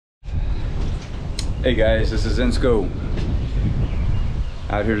Hey guys, this is Insco.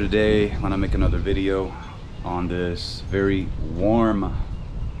 Out here today, I'm gonna make another video on this very warm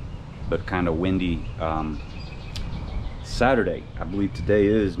but kind of windy Saturday. I believe today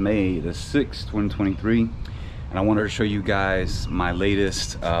is May the 6th, 2023, and I wanted to show you guys my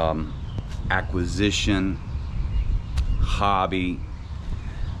latest acquisition hobby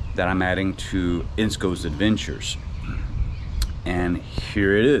that I'm adding to Insco's adventures. And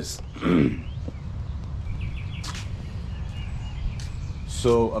here it is.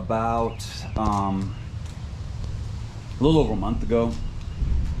 So about a little over a month ago,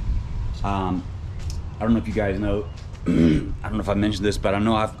 I don't know if you guys know, I don't know if I mentioned this, but I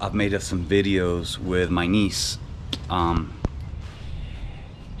know I've made some videos with my niece.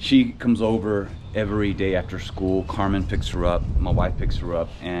 She comes over every day after school. Carmen picks her up, my wife picks her up,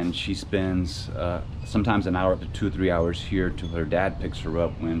 and she spends sometimes an hour up to 2 or 3 hours here till her dad picks her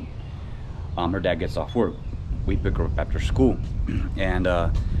up when her dad gets off work. We pick her up after school. And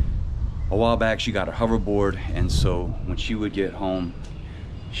a while back she got her hoverboard, and so when she would get home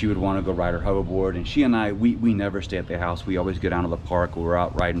she would want to go ride her hoverboard, and she and I, we never stay at the house. We always go down to the park, or we're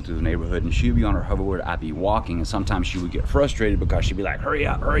out riding through the neighborhood, and she'd be on her hoverboard, I'd be walking, and sometimes she would get frustrated because she'd be like, hurry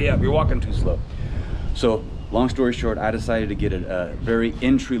up, you're walking too slow. So long story short, I decided to get a very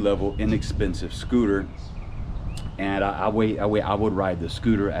entry-level, inexpensive scooter, and I would ride the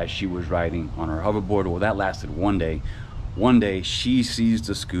scooter as she was riding on her hoverboard. Well, that lasted one day. One day she seized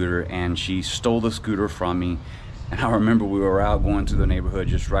the scooter and she stole the scooter from me. And I remember we were out going through the neighborhood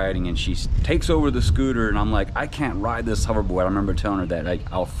just riding, and she takes over the scooter, and I'm like, I can't ride this hoverboard. I remember telling her that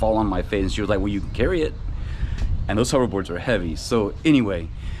I'll fall on my face, and she was like, well, you can carry it. And those hoverboards are heavy. So anyway,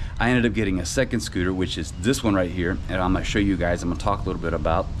 I ended up getting a second scooter, which is this one right here, and I'm gonna show you guys, I'm gonna talk a little bit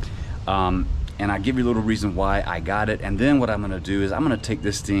about. And I'll give you a little reason why I got it. And then what I'm gonna do is I'm gonna take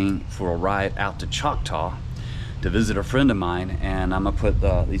this thing for a ride out to Choctaw to visit a friend of mine, and I'm gonna put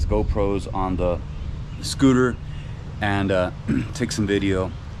these GoPros on the scooter and take some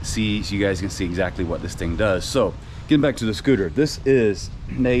video, so you guys can see exactly what this thing does. So getting back to the scooter, this is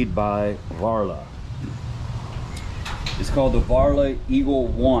made by Varla. It's called the Varla Eagle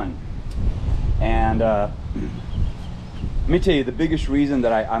One. And let me tell you, the biggest reason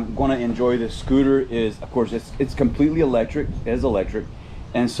that I'm going to enjoy this scooter is, of course, it's completely electric. It is electric,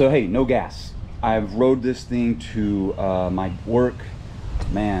 and so hey, no gas. I've rode this thing to my work,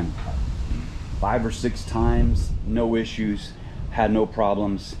 man, 5 or 6 times, no issues, had no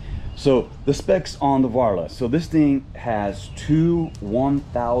problems. So the specs on the Varla. So this thing has 2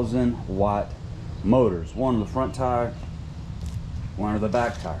 1,000 watt motors, one on the front tire, one on the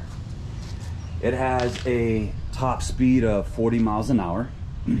back tire. It has a top speed of 40 miles an hour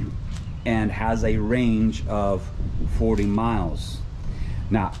and has a range of 40 miles.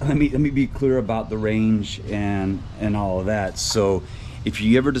 Now let me be clear about the range and all of that. So if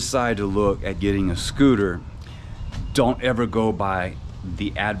you ever decide to look at getting a scooter, don't ever go by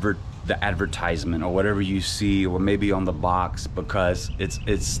the advertisement or whatever you see, or maybe on the box, because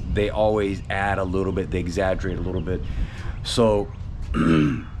they always add a little bit, they exaggerate a little bit. So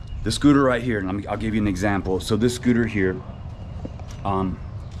the scooter right here, I'll give you an example. So this scooter here, I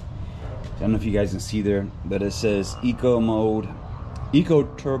don't know if you guys can see there, but it says Eco Mode, Eco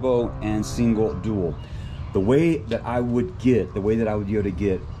Turbo, and Single Dual. The way that I would be able to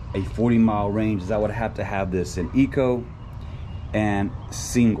get a 40-mile range is I would have to have this in Eco and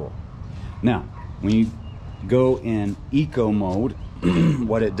Single. Now, when you go in Eco mode,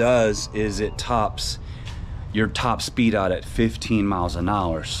 what it does is it tops your top speed out at 15 miles an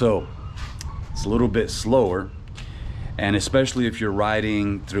hour. So it's a little bit slower, and especially if you're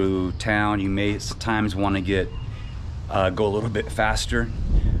riding through town, you may sometimes want to go a little bit faster.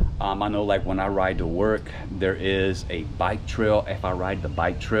 I know, like when I ride to work, there is a bike trail. If I ride the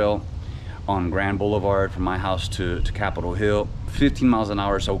bike trail on Grand Boulevard from my house to Capitol Hill, 15 miles an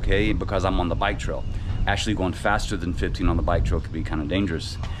hour is okay because I'm on the bike trail. Actually going faster than 15 on the bike trail could be kind of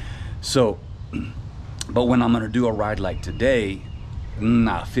dangerous. So, but when I'm gonna do a ride like today,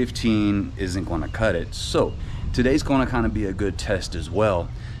 15 isn't gonna cut it. So today's gonna kind of be a good test as well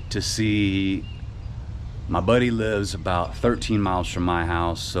to see. My buddy lives about 13 miles from my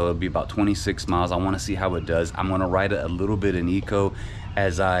house, so it'll be about 26 miles. I want to see how it does. I'm going to ride it a little bit in Eco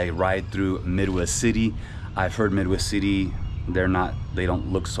as I ride through Midwest City. I've heard Midwest City, they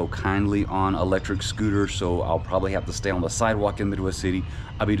don't look so kindly on electric scooters, so I'll probably have to stay on the sidewalk in Midwest City.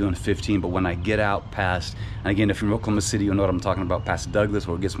 I'll be doing 15, but when I get out past, and again, if you're in Oklahoma City, you'll know what I'm talking about, past Douglas,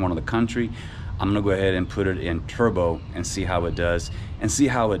 where it gets more into the country, I'm gonna go ahead and put it in turbo and see how it does, and see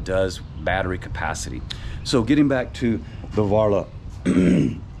how it does battery capacity. So getting back to the Varla,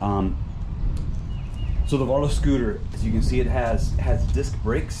 So the Varla scooter, as you can see, it has disc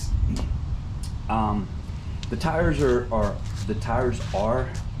brakes. The tires are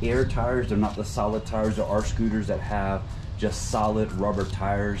air tires. They're not the solid tires. There are scooters that have just solid rubber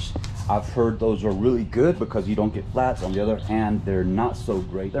tires. I've heard those are really good because you don't get flats. On the other hand, they're not so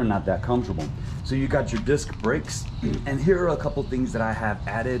great. They're not that comfortable. So you got your disc brakes, and here are a couple things that I have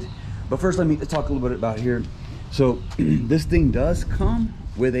added. But first, let me talk a little bit about here. So this thing does come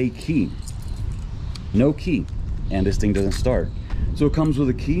with a key. No key, and this thing doesn't start. So it comes with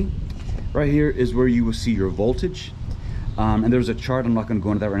a key. Right here is where you will see your voltage, and there's a chart. I'm not going to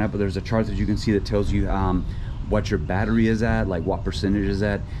go into that right now, but there's a chart that you can see that tells you what your battery is at, like what percentage is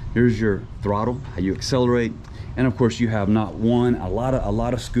at. Here's your throttle, how you accelerate, and of course you have not one. A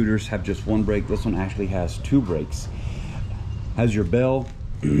lot of scooters have just one brake. This one actually has two brakes. Has your bell.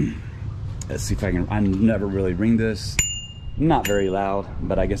 Let's see if I can. I never really ring this. Not very loud,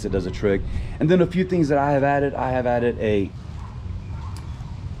 but I guess it does a trick. And then a few things that I have added. I have added a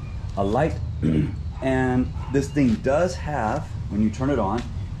light, and this thing does have, when you turn it on,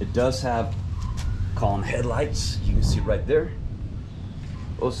 it does have column headlights. You can see right there,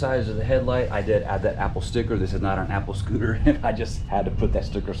 both sides of the headlight. I did add that Apple sticker. This is not an Apple scooter. I just had to put that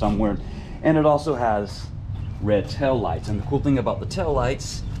sticker somewhere. And it also has red tail lights. And the cool thing about the tail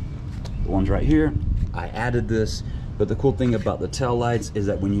lights, the ones right here, I added this. But the cool thing about the tail lights is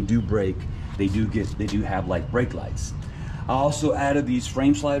that when you do brake, they do have like brake lights. I also added these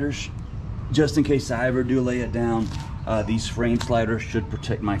frame sliders just in case I ever do lay it down. These frame sliders should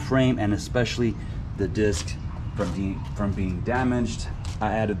protect my frame, and especially the disc from being damaged.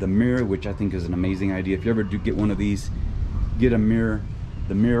 I added the mirror, which I think is an amazing idea. If you ever do get one of these, get a mirror.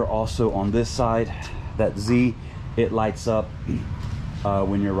 The mirror also on this side, that Z, it lights up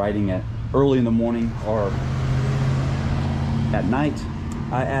when you're riding it early in the morning or at night.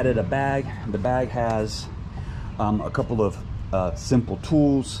 I added a bag. The bag has a couple of simple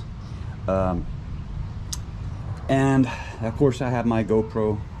tools, and of course I have my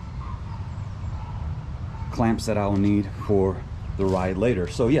GoPro clamps that I'll need for the ride later.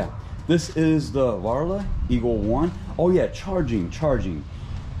 So yeah, this is the Varla Eagle One. Oh yeah, charging.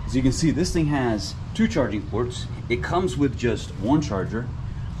 As you can see, this thing has two charging ports. It comes with just one charger,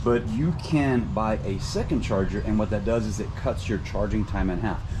 but you can buy a second charger, and what that does is it cuts your charging time in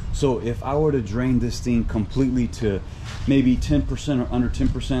half. So if I were to drain this thing completely to maybe 10% or under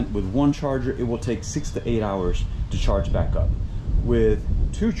 10% with one charger, it will take 6 to 8 hours to charge back up. With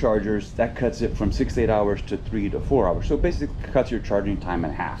two chargers, that cuts it from 6 to 8 hours to 3 to 4 hours. So it basically cuts your charging time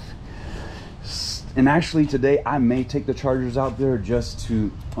in half. And actually today I may take the chargers out there just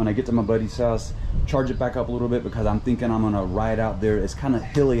to, when I get to my buddy's house, charge it back up a little bit, because I'm thinking I'm gonna ride out there. It's kind of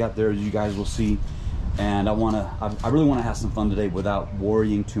hilly out there, as you guys will see, and I really want to have some fun today without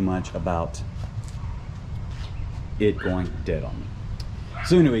worrying too much about it going dead on me.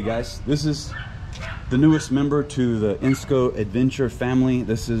 So anyway, guys, this is the newest member to the Insco Adventure family.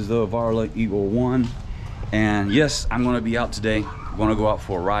 This is the Varla Eagle One, and yes, I'm going to be out today. I'm going to go out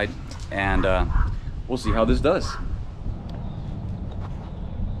for a ride, and we'll see how this does.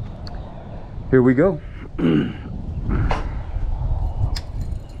 Here we go.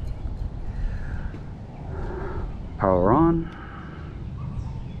 Power on.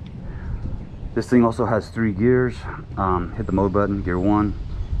 This thing also has 3 gears. Hit the mode button. Gear 1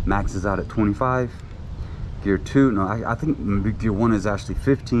 maxes out at 25. Gear 2, no, I think gear 1 is actually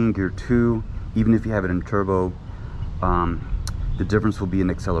 15. Gear 2, even if you have it in turbo, the difference will be in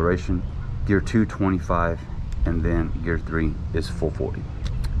acceleration. Gear 2, 25, and then gear 3 is full 40.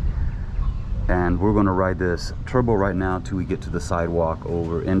 And we're gonna ride this turbo right now till we get to the sidewalk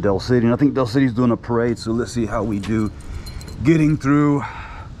over in Del City. And I think Del City's doing a parade, so let's see how we do getting through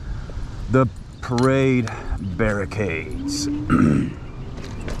the parade barricades.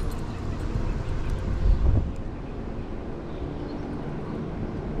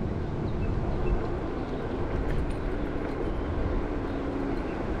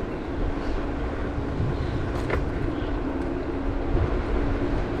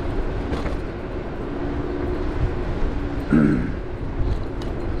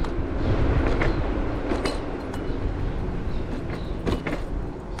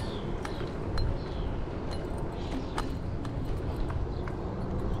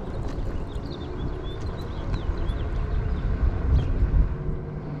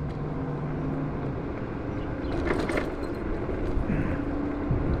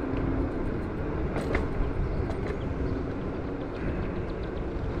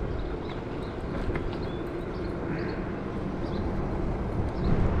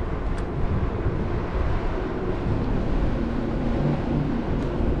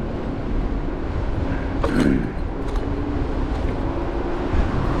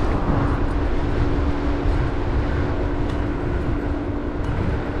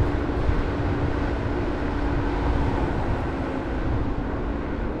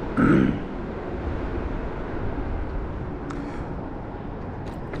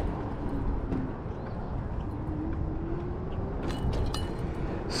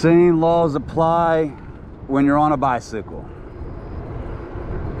 Same laws apply when you're on a bicycle.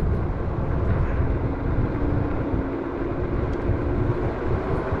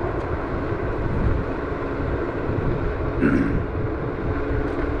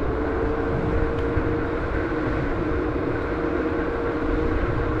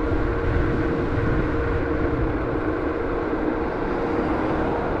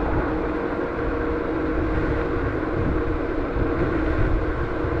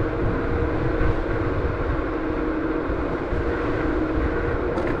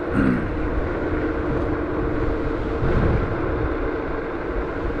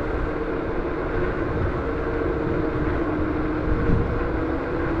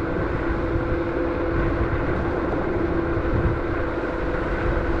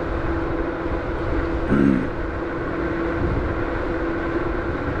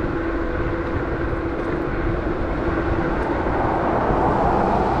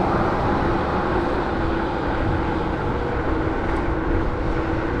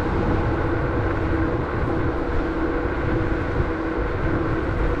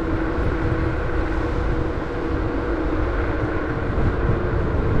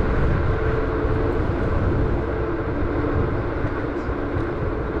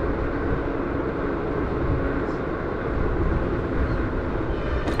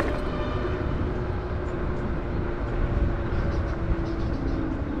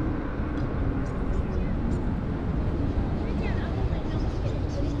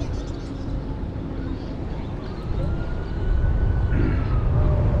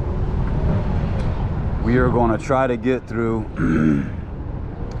 We are going to try to get through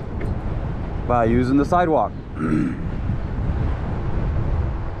by using the sidewalk.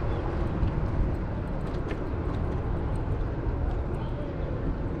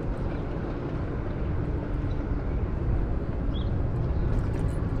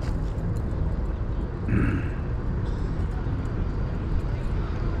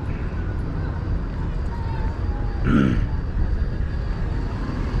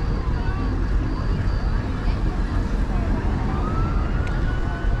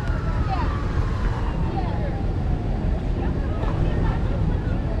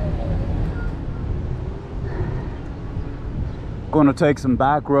 Going to take some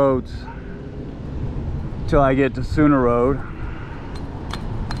back roads till I get to Sooner Road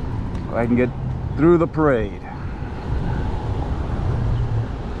so I can get through the parade.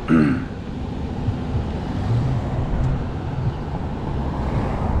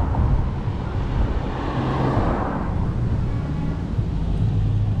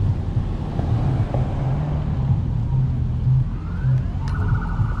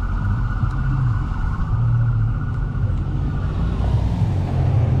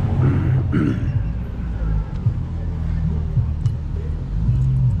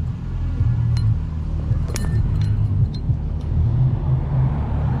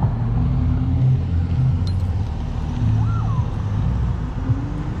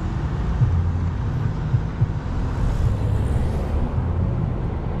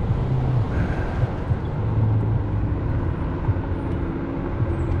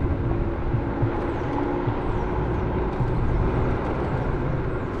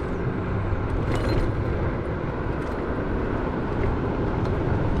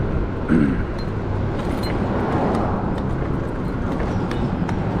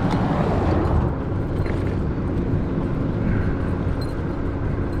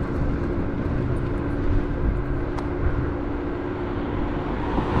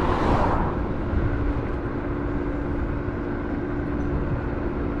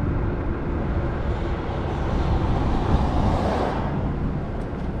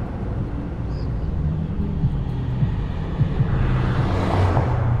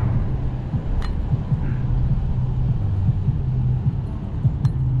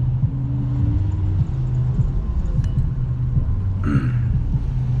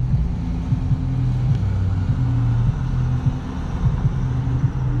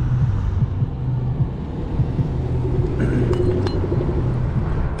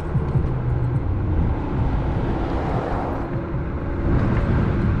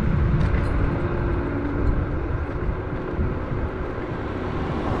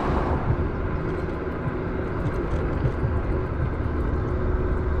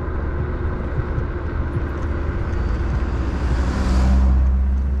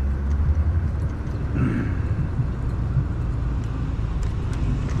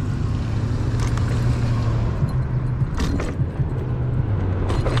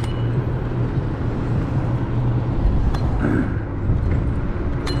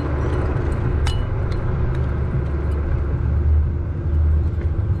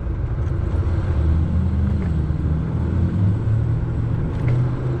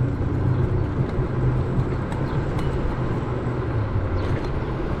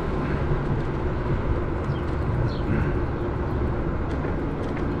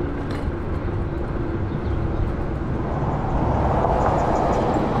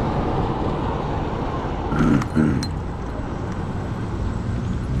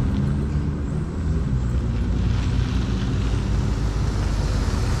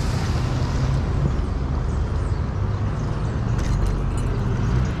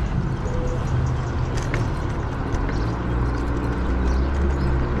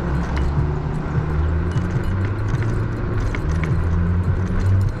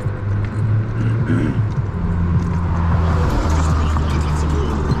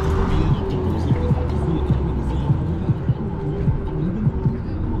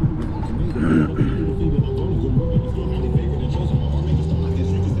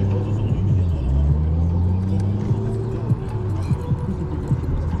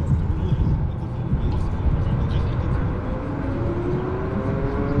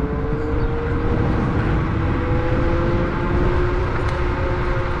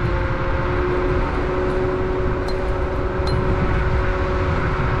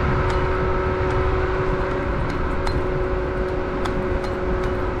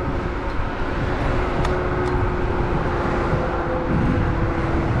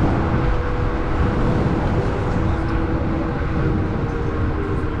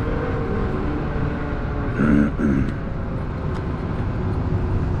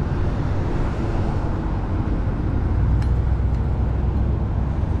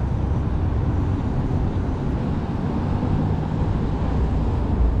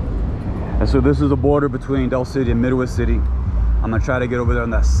 And so this is the border between Del City and Midwest City. I'm gonna try to get over there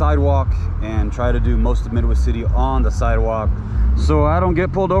on that sidewalk and try to do most of Midwest City on the sidewalk so I don't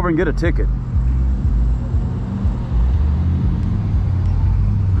get pulled over and get a ticket.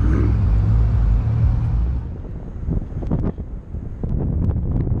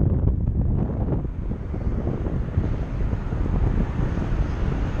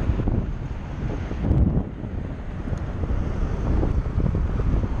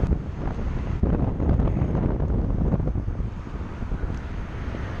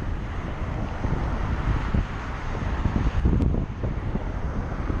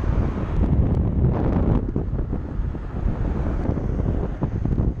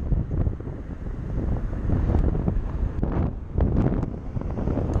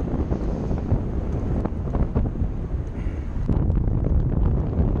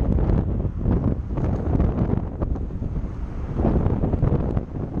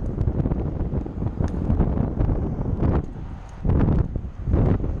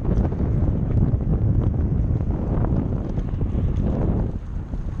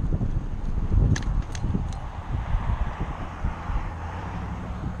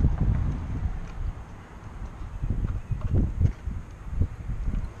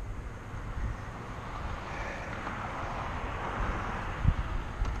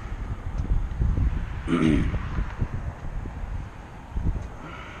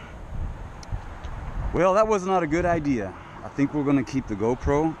 Well, that was not a good idea. I think we're gonna keep the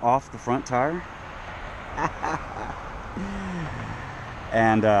GoPro off the front tire.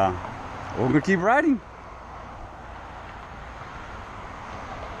 And we're gonna keep riding.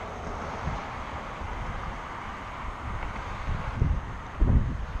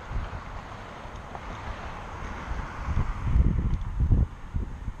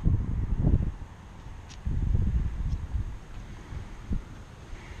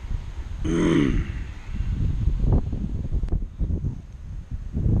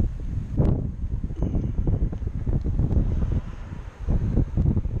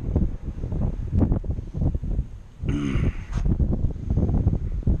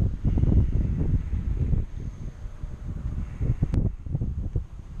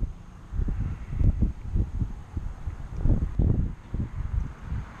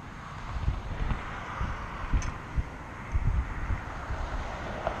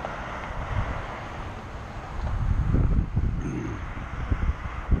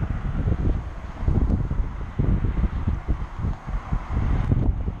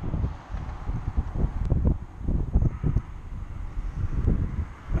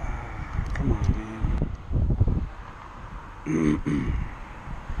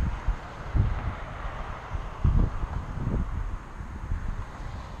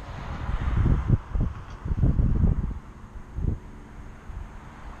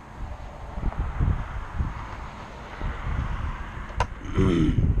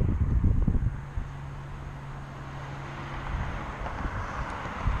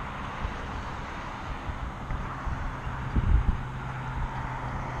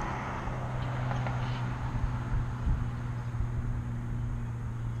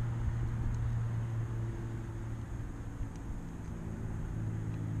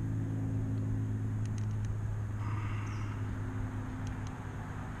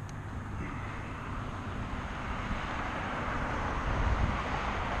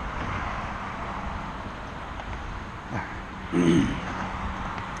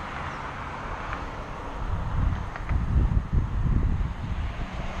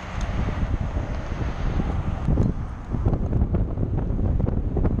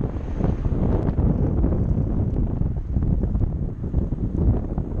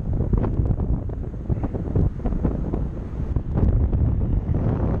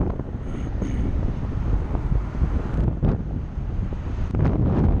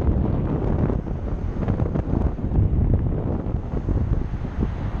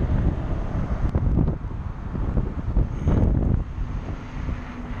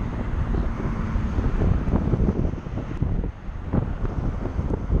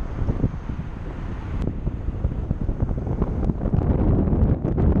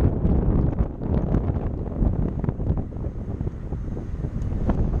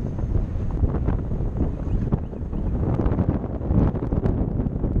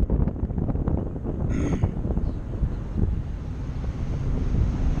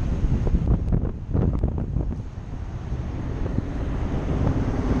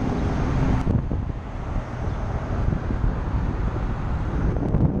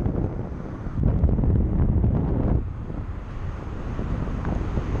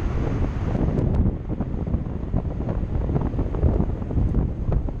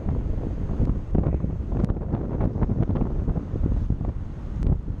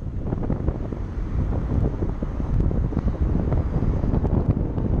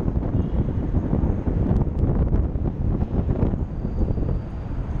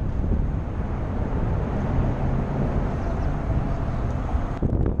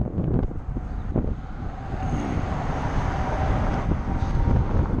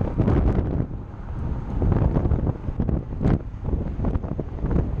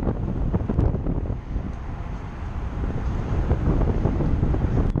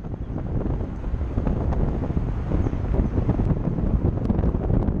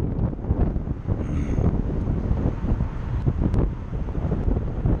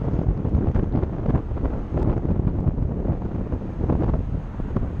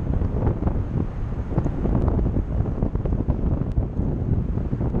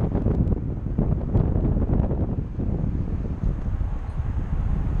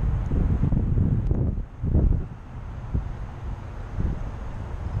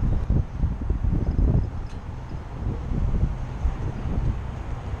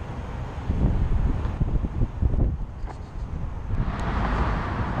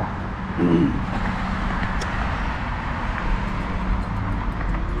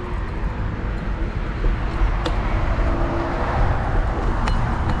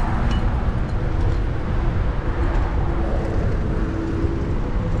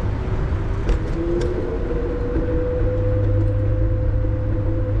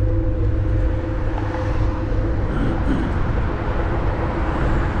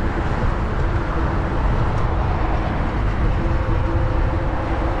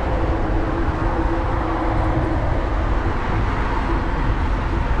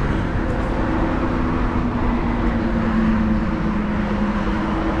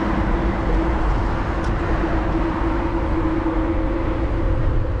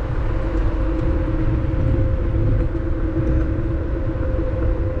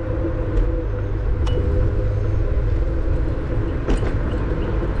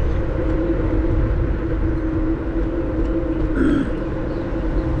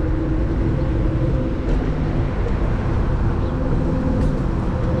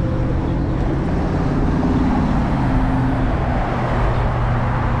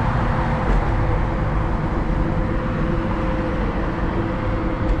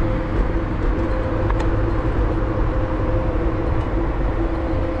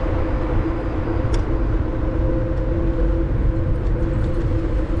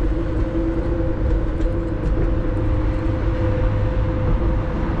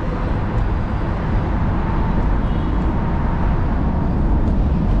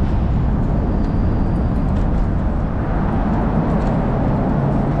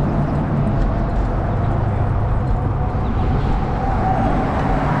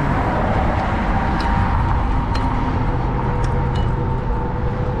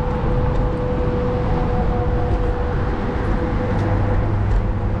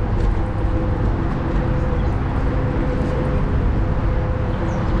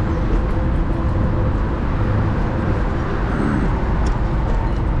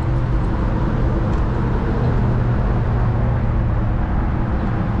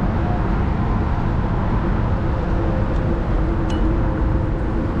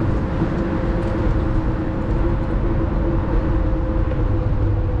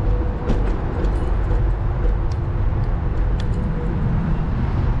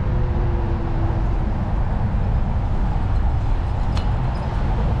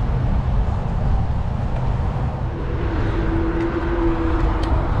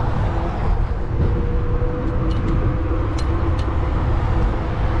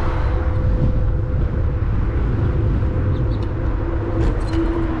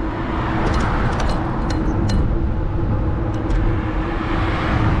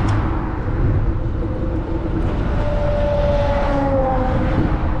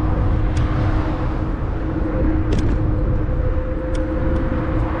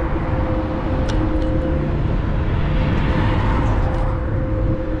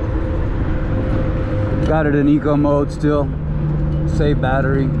 Got it in eco mode still, save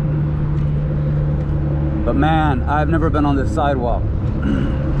battery. But man, I've never been on this sidewalk.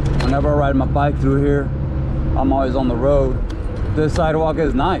 Whenever I ride my bike through here, I'm always on the road. This sidewalk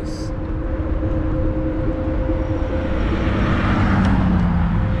is nice.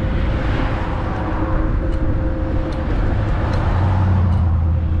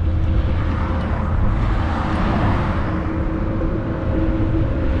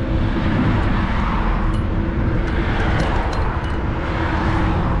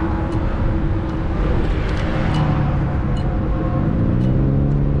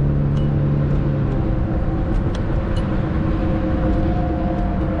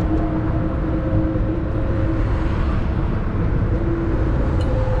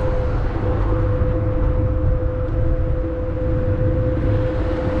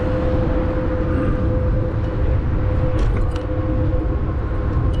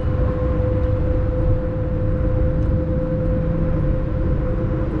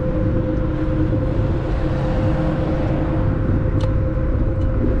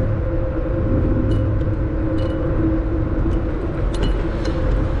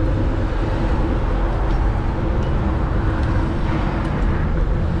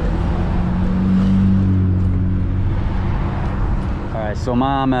 So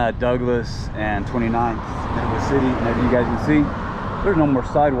I'm at Douglas and 29th, Midwest City, and as you guys can see, there's no more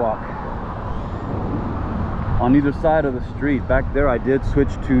sidewalk on either side of the street. Back there I did switch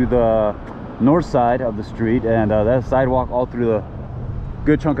to the north side of the street, and that's sidewalk all through the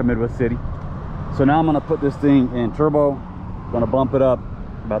good chunk of Midwest City. So now I'm gonna put this thing in turbo, gonna bump it up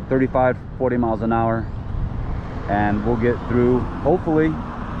about 35-40 miles an hour, and we'll get through, hopefully,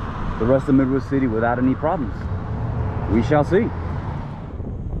 the rest of Midwest City without any problems. We shall see.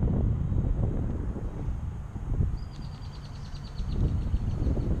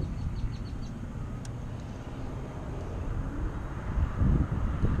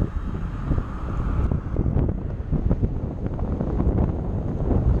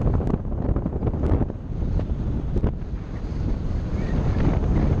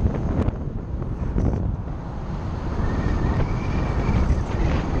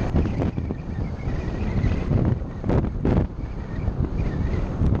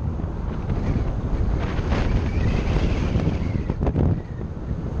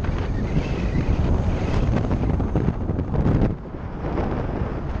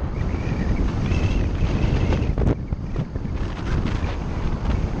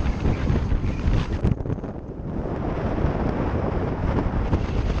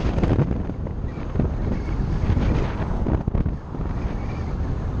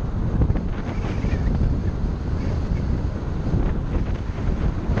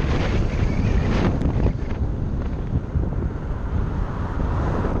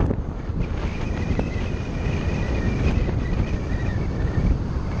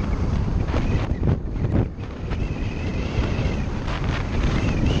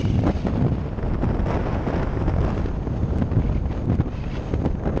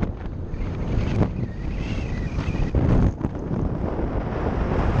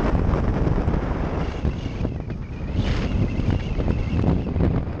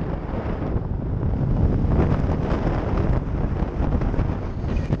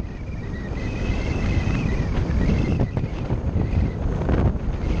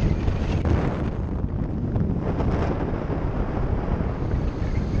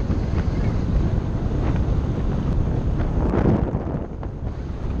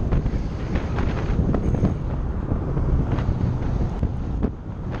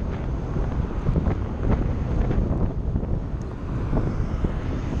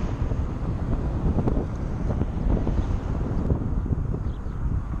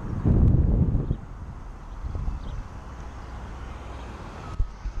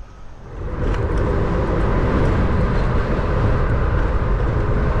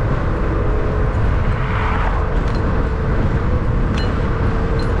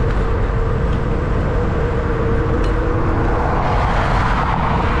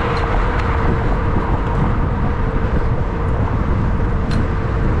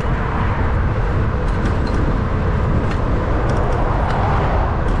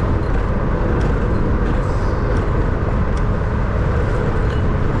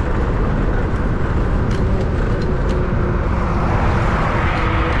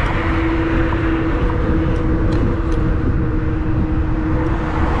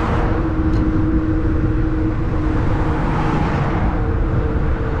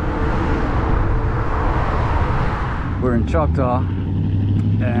 We're in Choctaw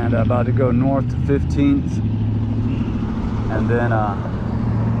and about to go north to 15th, and then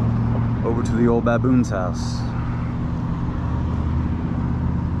over to the old baboon's house.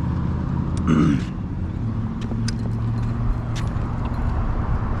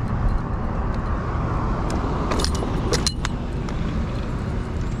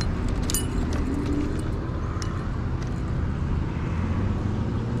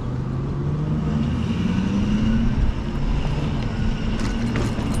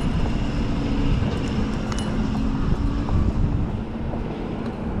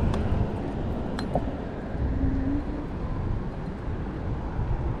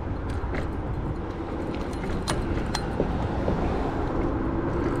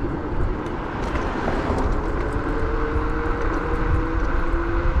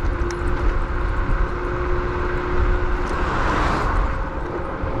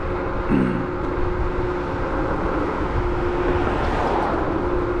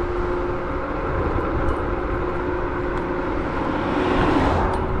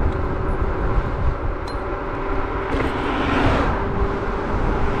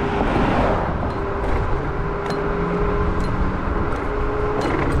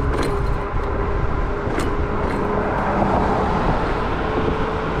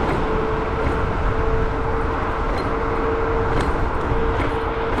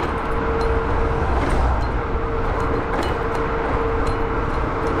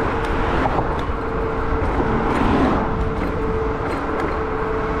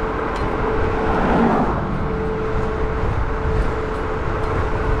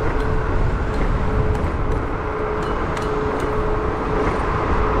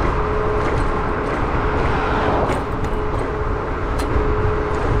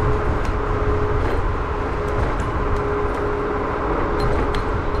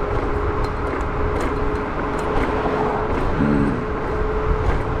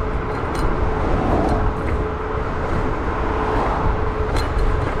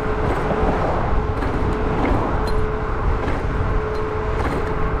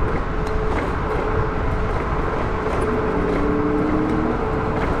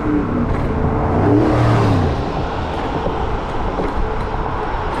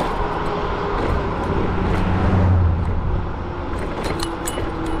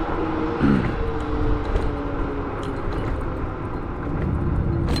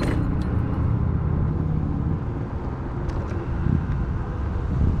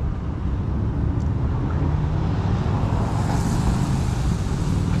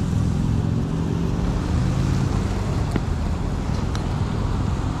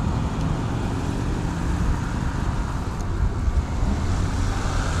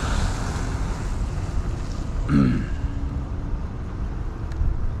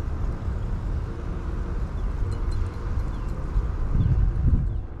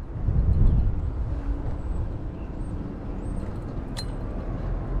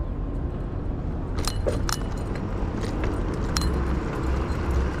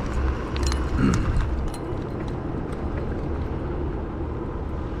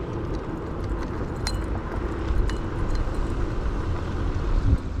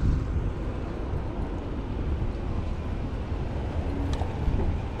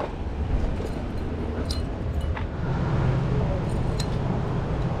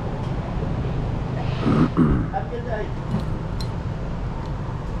 Have a good day.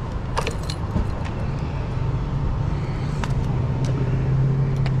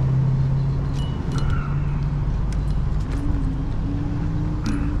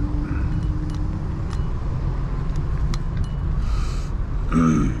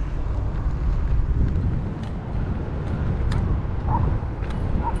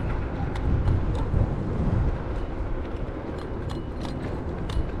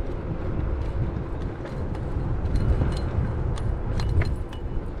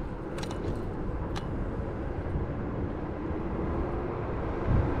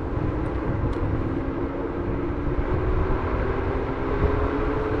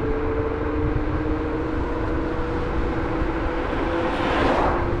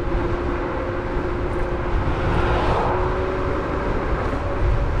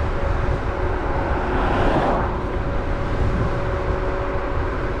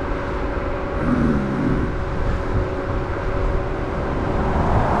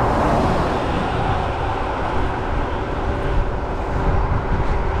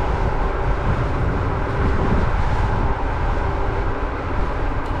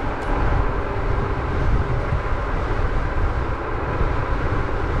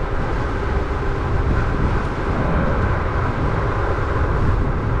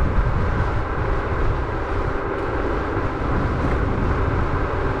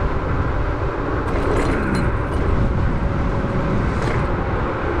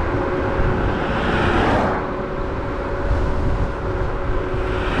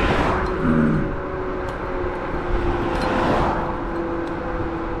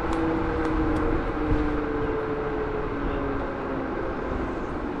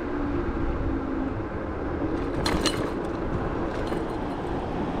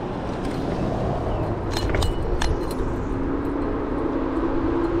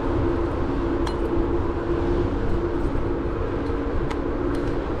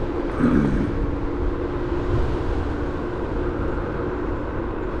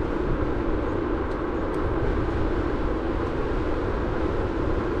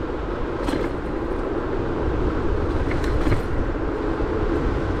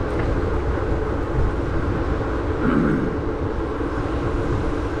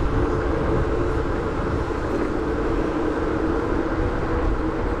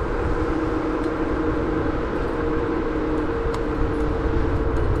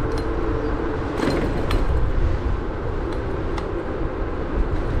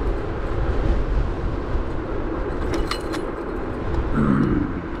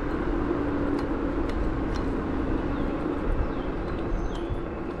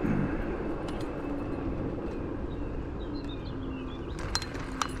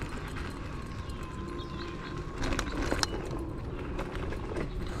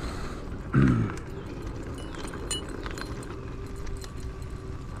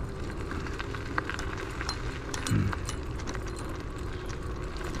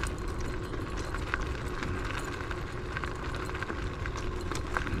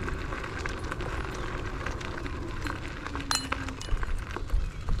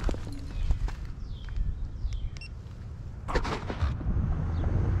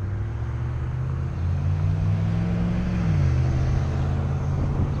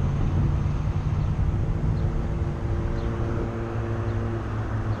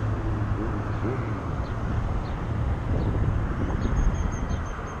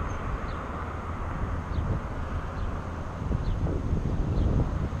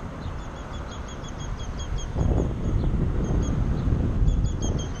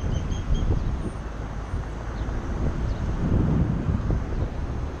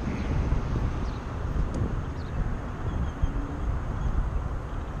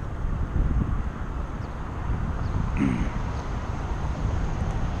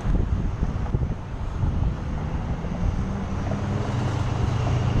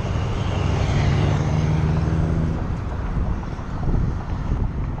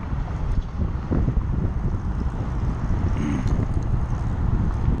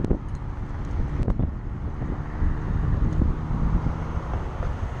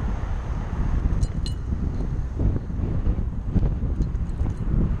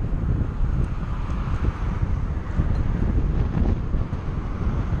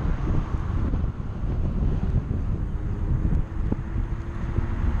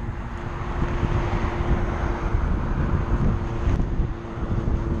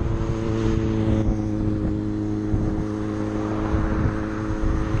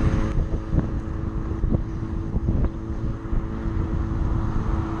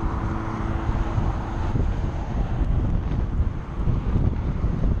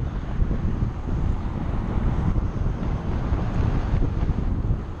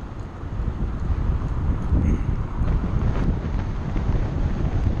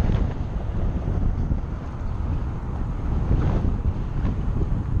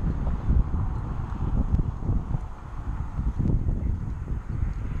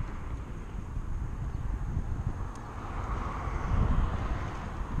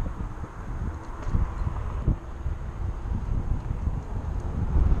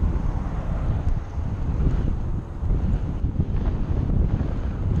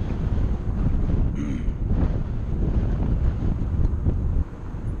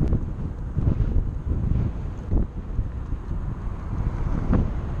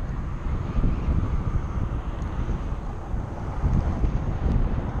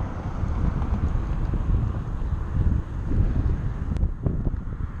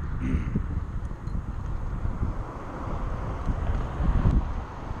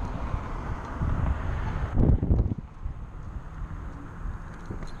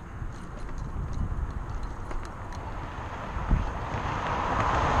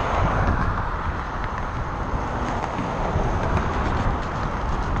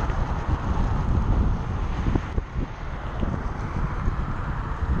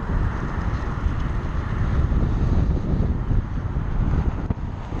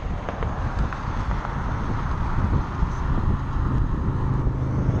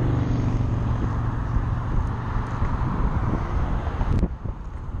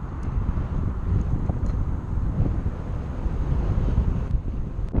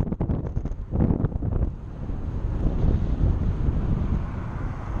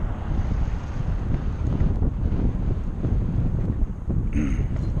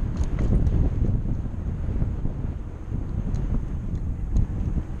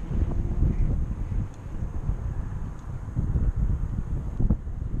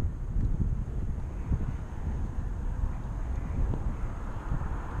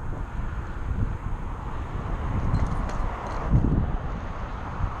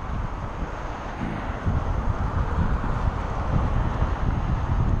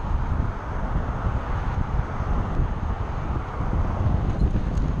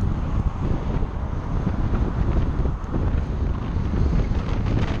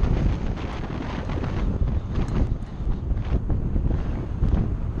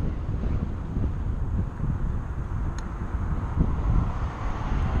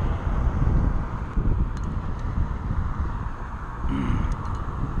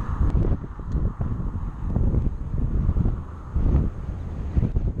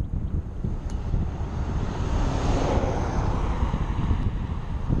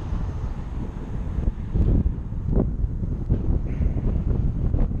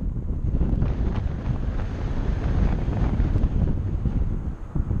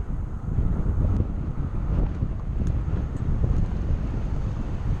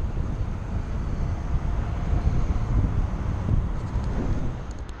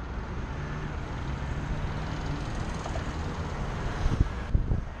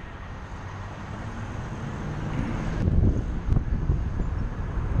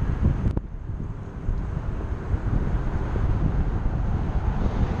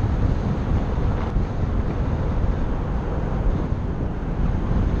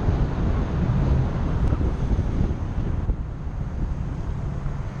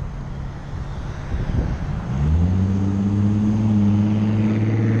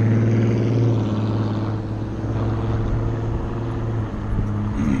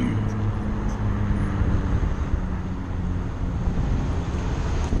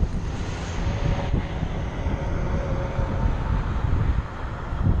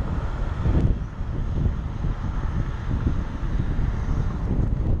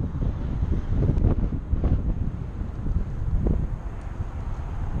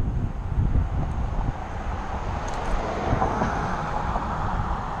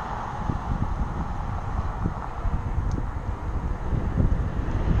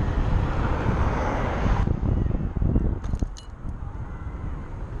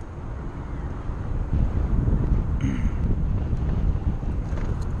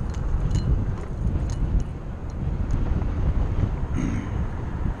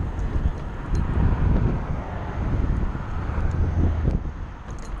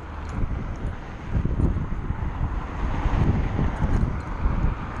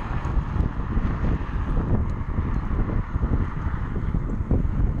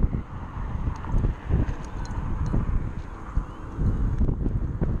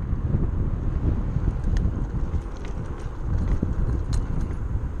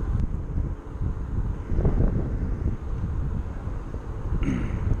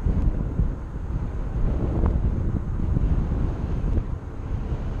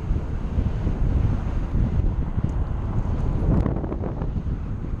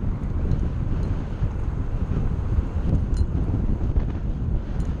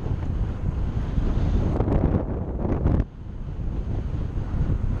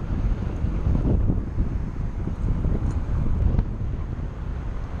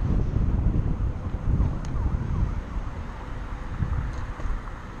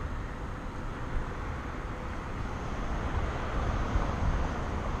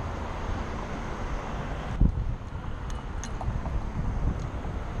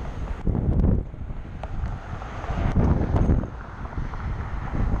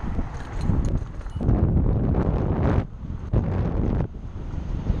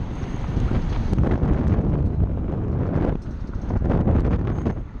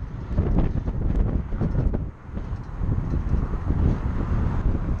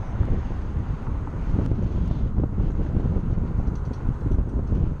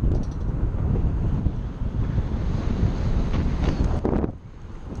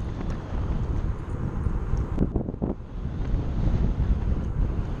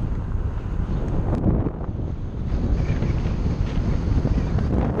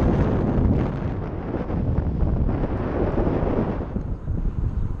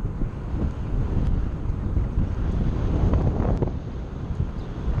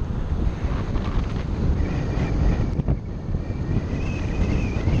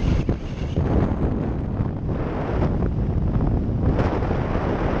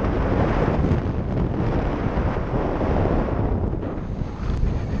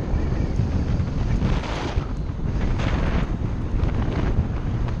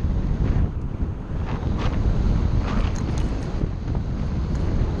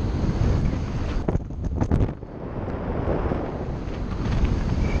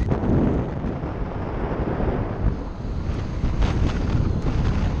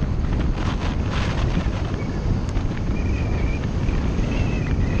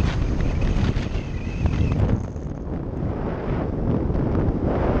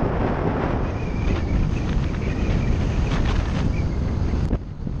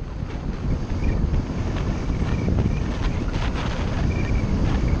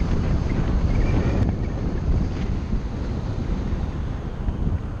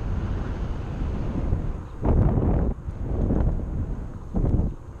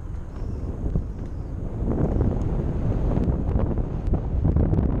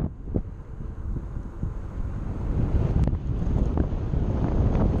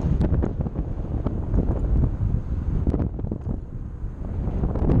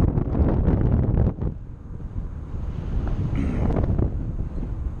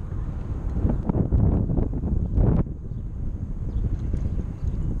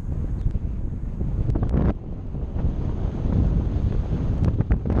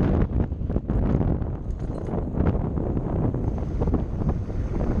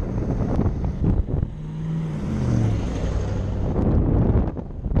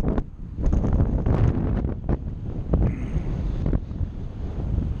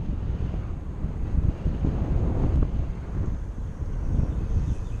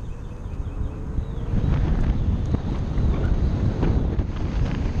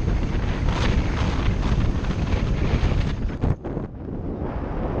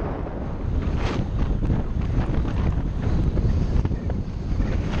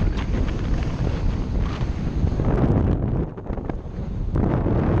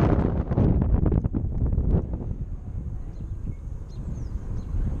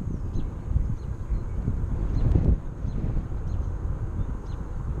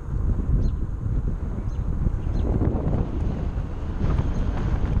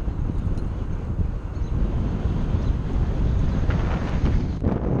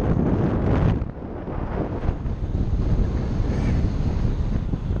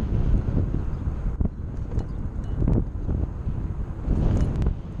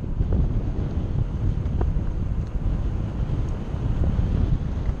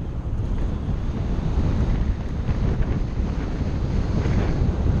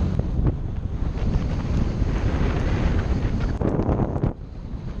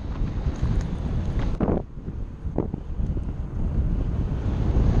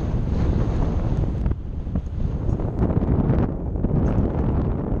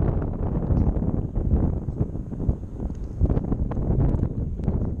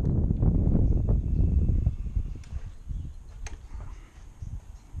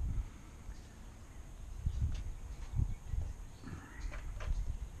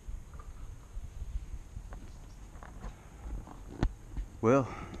 Well,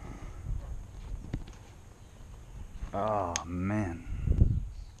 oh man.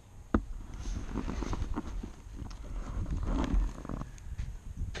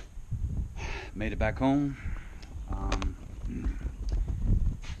 Made it back home.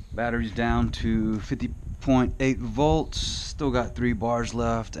 Battery's down to 50.8 volts. Still got 3 bars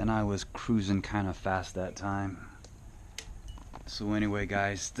left, and I was cruising kind of fast that time. So anyway,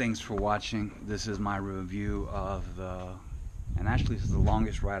 guys, thanks for watching. This is my review of and actually this is the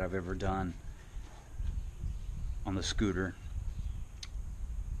longest ride I've ever done on the scooter.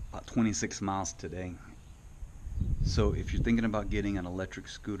 About 26 miles today. So if you're thinking about getting an electric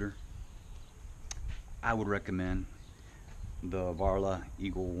scooter, I would recommend the Varla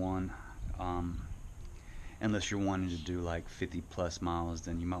Eagle One. Unless you're wanting to do like 50 plus miles,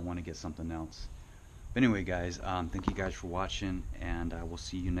 then you might want to get something else. But anyway, guys, thank you guys for watching, and I will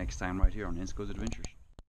see you next time right here on Insco's Adventures.